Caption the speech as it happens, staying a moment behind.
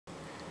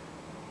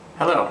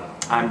Hello,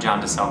 I'm John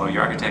DeSalvo,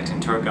 your architect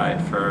and tour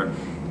guide for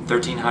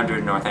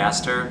 1300 North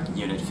Astor,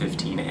 Unit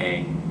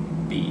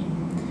 15A-B.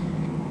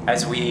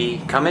 As we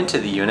come into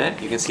the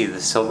unit, you can see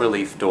the silver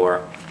leaf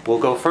door. We'll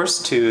go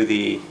first to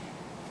the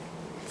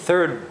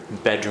third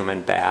bedroom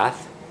and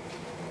bath,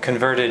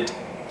 converted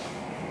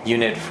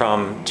unit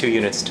from 2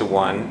 units to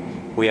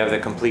 1. We have the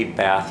complete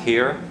bath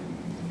here,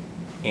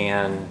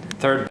 and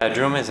third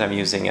bedroom as I'm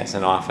using as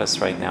an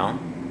office right now.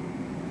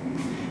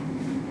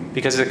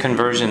 Because of the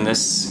conversion,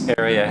 this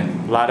area,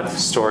 a lot of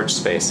storage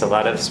space, a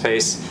lot of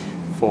space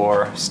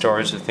for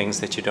storage of things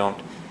that you don't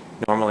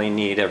normally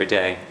need every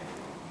day.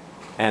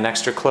 And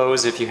extra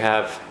clothes if you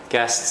have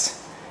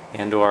guests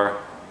and or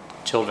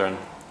children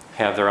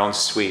have their own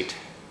suite.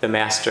 The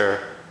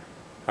master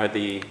are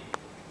the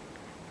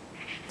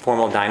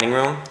formal dining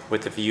room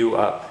with the view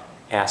up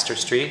Astor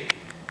Street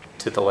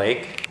to the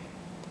lake.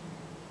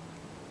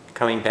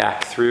 Coming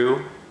back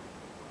through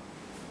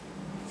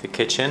the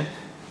kitchen.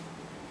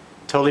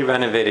 Totally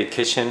renovated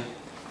kitchen,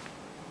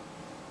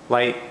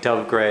 light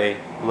dove gray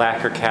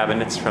lacquer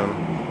cabinets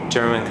from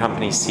German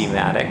company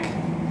C-Matic.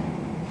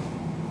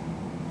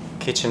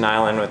 Kitchen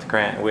island with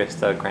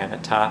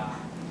granite top,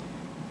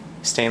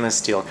 stainless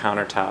steel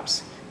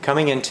countertops.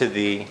 Coming into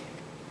the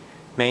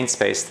main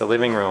space, the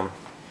living room,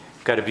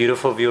 we've got a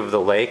beautiful view of the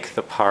lake,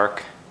 the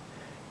park,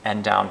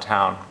 and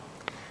downtown.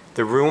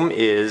 The room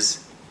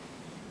is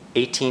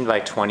 18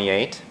 by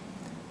 28.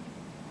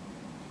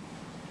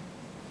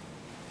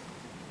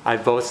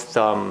 I've both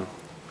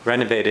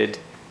renovated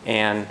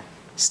and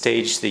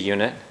staged the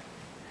unit.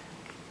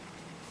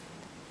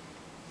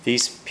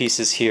 These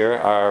pieces here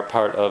are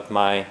part of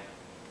my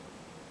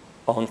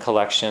own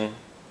collection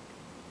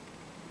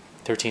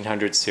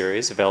 1300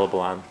 series,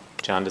 available on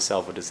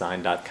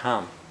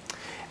johndesalvodesign.com.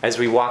 As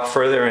we walk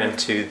further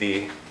into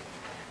the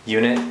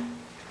unit,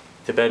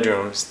 the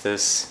bedrooms,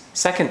 this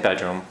second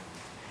bedroom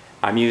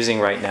I'm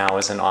using right now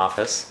as an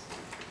office.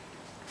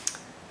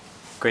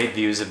 Great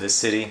views of the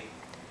city.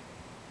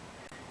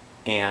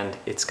 And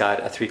it's got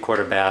a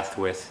 3/4 bath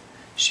with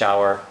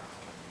shower,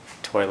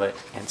 toilet,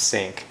 and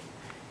sink.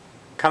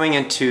 Coming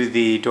into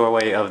the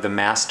doorway of the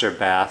master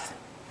bath,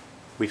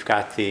 we've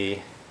got the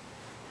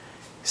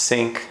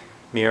sink,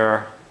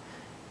 mirror,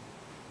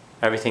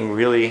 everything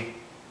really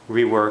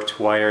reworked,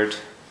 wired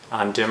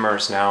on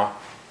dimmers now,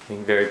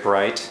 being very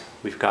bright.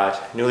 We've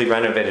got newly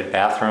renovated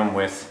bathroom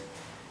with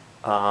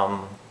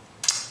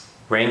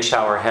rain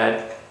shower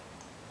head,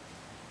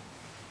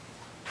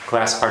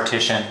 glass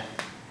partition,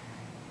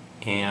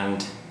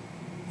 and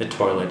the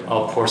toilet,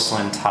 all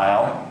porcelain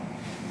tile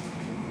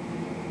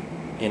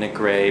in a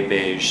gray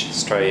beige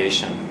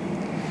striation.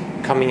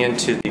 Coming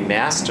into the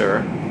master,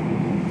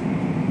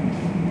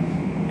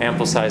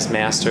 ample sized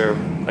master,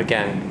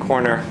 again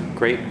corner,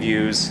 great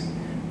views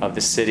of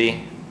the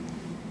city,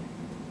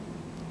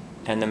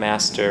 and the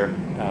master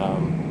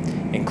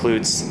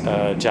includes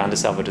John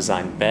DeSalvo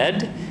design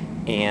bed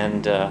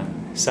and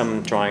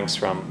some drawings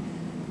from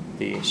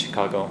the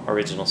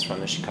originals from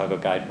the Chicago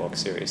Guidebook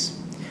series.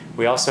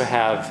 We also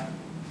have,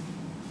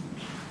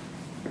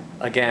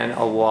 again,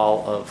 a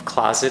wall of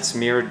closets,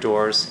 mirrored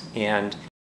doors, and